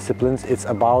sports disciplines, it's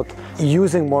about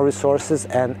using more resources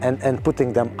and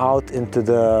putting them out into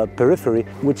the periphery,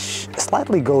 which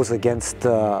slightly goes against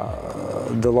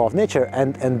the law of nature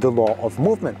and the law of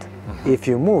movement. Mm-hmm. If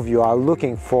you move, you are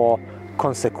looking for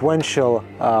consequential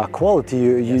quality.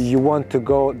 You want to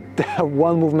go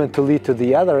one movement to lead to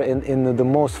the other in the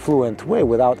most fluent way,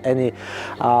 without any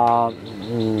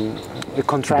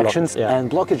contractions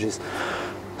and blockages.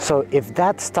 So if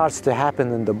that starts to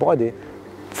happen in the body,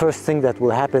 first thing that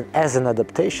will happen as an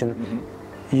adaptation,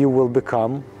 you will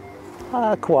become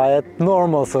quiet,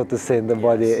 normal, so to say, in the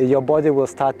body. Your body will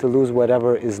start to lose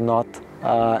whatever is not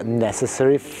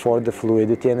necessary for the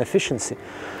fluidity and efficiency.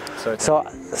 So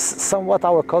somewhat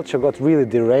our culture got really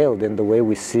derailed in the way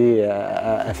we see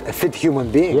a fit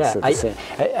human being. Yeah, so to say.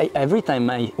 Every time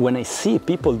when I see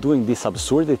people doing this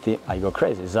absurdity, I go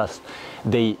crazy. It's just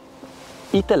they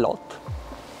eat a lot,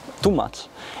 too much,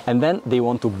 and then they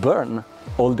want to burn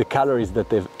all the calories that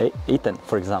they've eaten,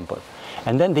 for example.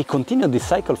 And then they continue this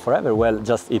cycle forever. Well,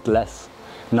 just eat less.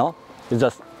 No, it's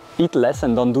just eat less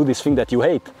and don't do this thing that you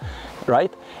hate,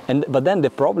 right? But then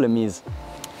the problem is,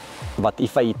 but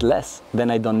if I eat less, then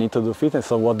I don't need to do fitness,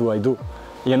 so what do I do?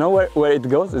 You know where it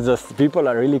goes? It's just people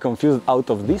are really confused out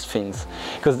of these things.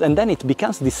 And then it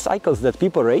becomes these cycles that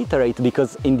people reiterate,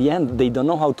 because in the end they don't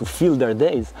know how to fill their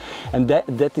days. And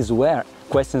that is where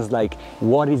questions like,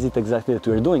 what is it exactly that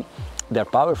we're doing? They're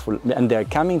powerful, and they're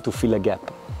coming to fill a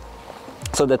gap,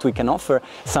 so that we can offer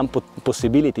some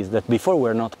possibilities that before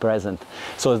were not present.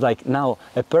 So it's like now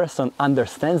a person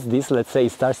understands this, let's say,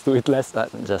 starts to eat less,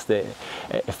 just a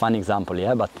fun example,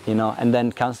 yeah, but and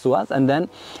then comes to us, and then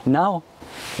now,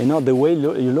 the way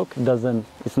you look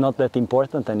it's not that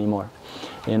important anymore,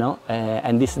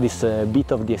 and this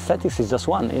bit of the aesthetics is just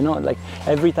one, like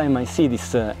every time I see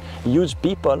these huge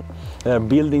people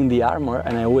building the armor,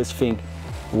 and I always think,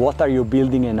 what are you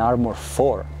building an armor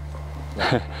for?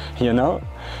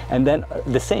 And then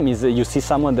the same is you see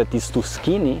someone that is too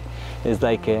skinny, is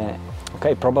like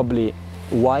okay, probably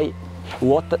what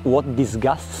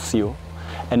disgusts you,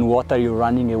 and what are you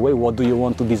running away, what do you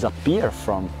want to disappear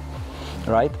from,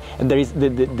 right? And there is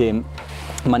the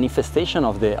manifestation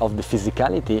of the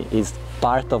physicality is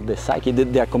part of the psyche.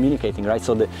 They are communicating, right?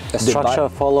 So the structure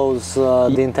follows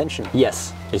the intention.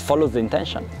 Yes, it follows the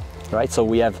intention, right? So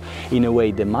we have, in a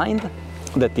way, the mind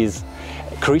that is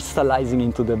crystallizing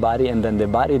into the body, and then the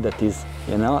body that is,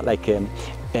 like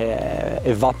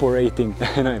evaporating,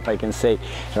 if I can say,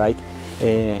 right?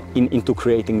 into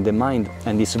creating the mind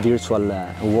and this virtual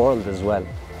world as well.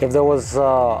 If there was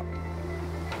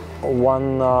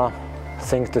one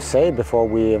thing to say before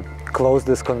we close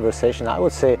this conversation, I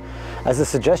would say, as a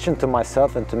suggestion to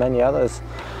myself and to many others,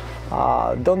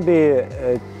 don't be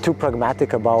too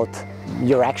pragmatic about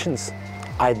your actions.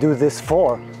 I do this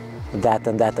for that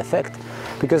and that effect,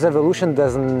 because evolution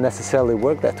doesn't necessarily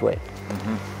work that way.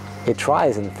 It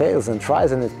tries and fails and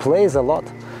tries, and it plays a lot.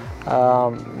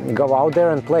 Go out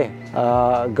there and play.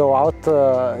 Go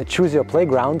out, choose your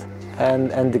playground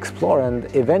and explore, and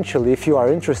eventually, if you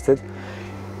are interested,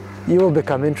 you will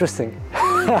become interesting.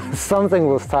 Something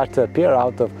will start to appear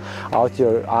out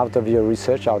of your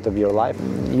research, out of your life.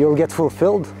 You'll get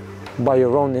fulfilled by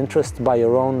your own interest, by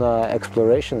your own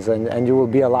explorations, and you will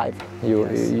be alive.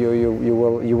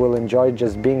 You will enjoy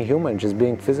just being human, just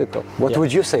being physical. What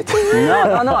would you say to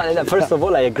No. First of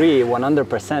all, I agree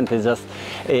 100%. It's just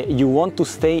you want to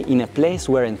stay in a place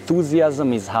where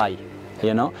enthusiasm is high.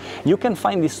 You know, you can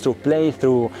find this through play,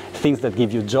 through things that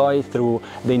give you joy, through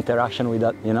the interaction with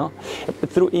that. You know,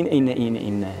 through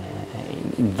in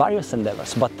various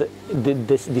endeavors. But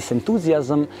this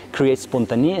enthusiasm creates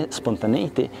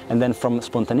spontaneity, and then from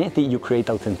spontaneity you create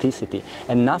authenticity,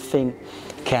 and nothing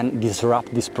can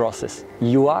disrupt this process.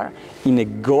 You are in a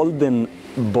golden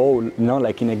bowl, you know,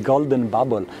 like in a golden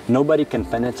bubble. Nobody can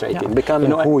penetrate it.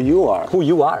 Becoming who you are. Who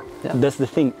you are. Yeah. That's the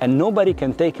thing, and nobody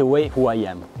can take away who I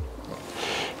am.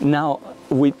 Now,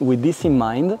 with this in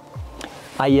mind,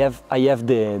 I have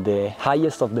the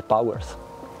highest of the powers,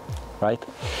 right?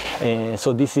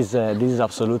 So this is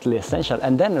absolutely essential.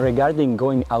 And then regarding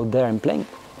going out there and playing,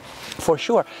 for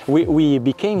sure, we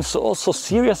became so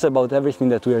serious about everything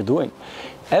that we are doing.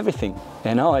 Everything,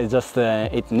 you know, it's just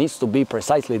it needs to be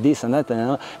precisely this and that. You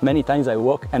know, many times I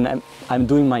walk and I'm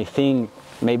doing my thing,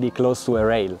 maybe close to a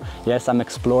rail. Yes, I'm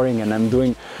exploring and I'm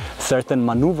doing certain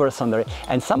maneuvers on the rail,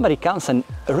 and somebody comes and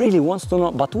really wants to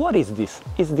know, but what is this?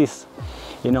 Is this,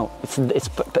 you know, it's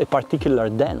a particular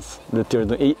dance that you're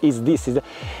doing? Is this?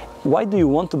 Why do you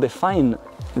want to define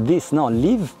this? No,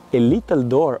 leave a little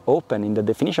door open in the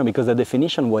definition, because the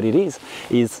definition, what it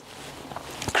is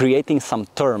creating some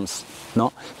terms,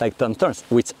 no? Like some terms,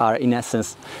 which are in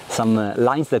essence some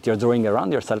lines that you're drawing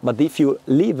around yourself. But if you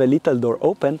leave a little door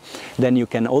open, then you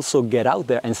can also get out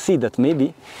there and see that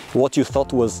maybe what you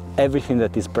thought was everything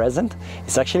that is present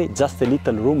is actually just a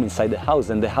little room inside the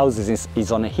house, and the house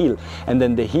is on a hill, and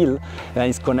then the hill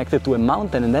is connected to a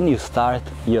mountain, and then you start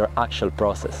your actual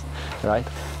process, right?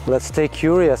 Let's stay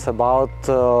curious about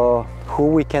who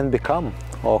we can become,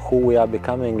 or who we are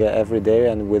becoming every day,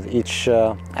 and with each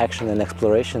action and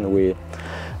exploration we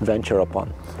venture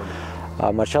upon.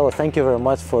 Marcello, thank you very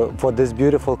much for this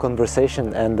beautiful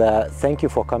conversation, and thank you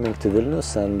for coming to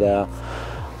Vilnius and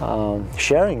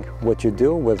sharing what you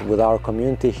do with our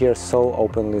community here so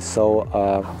openly, so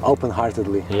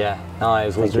open-heartedly. Yeah, no,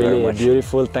 it was really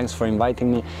beautiful. Thanks for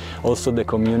inviting me. Also the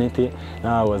community,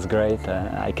 no, it was great.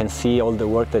 I can see all the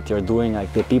work that you're doing,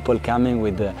 like the people coming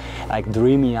with the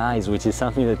dreamy eyes, which is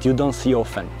something that you don't see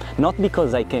often. Not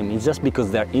because I came, it's just because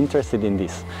they're interested in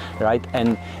this, right?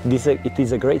 And it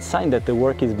is a great sign that the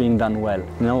work is being done well.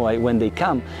 You know, when they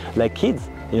come, like kids,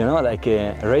 you know, like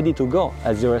ready to go,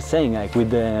 as you were saying, like with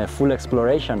the full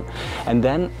exploration. And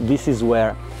then this is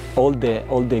where all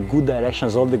the good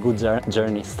directions, all the good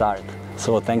journeys start.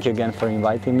 So thank you again for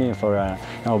inviting me and for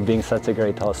being such a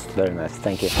great host. Very nice,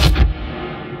 thank you.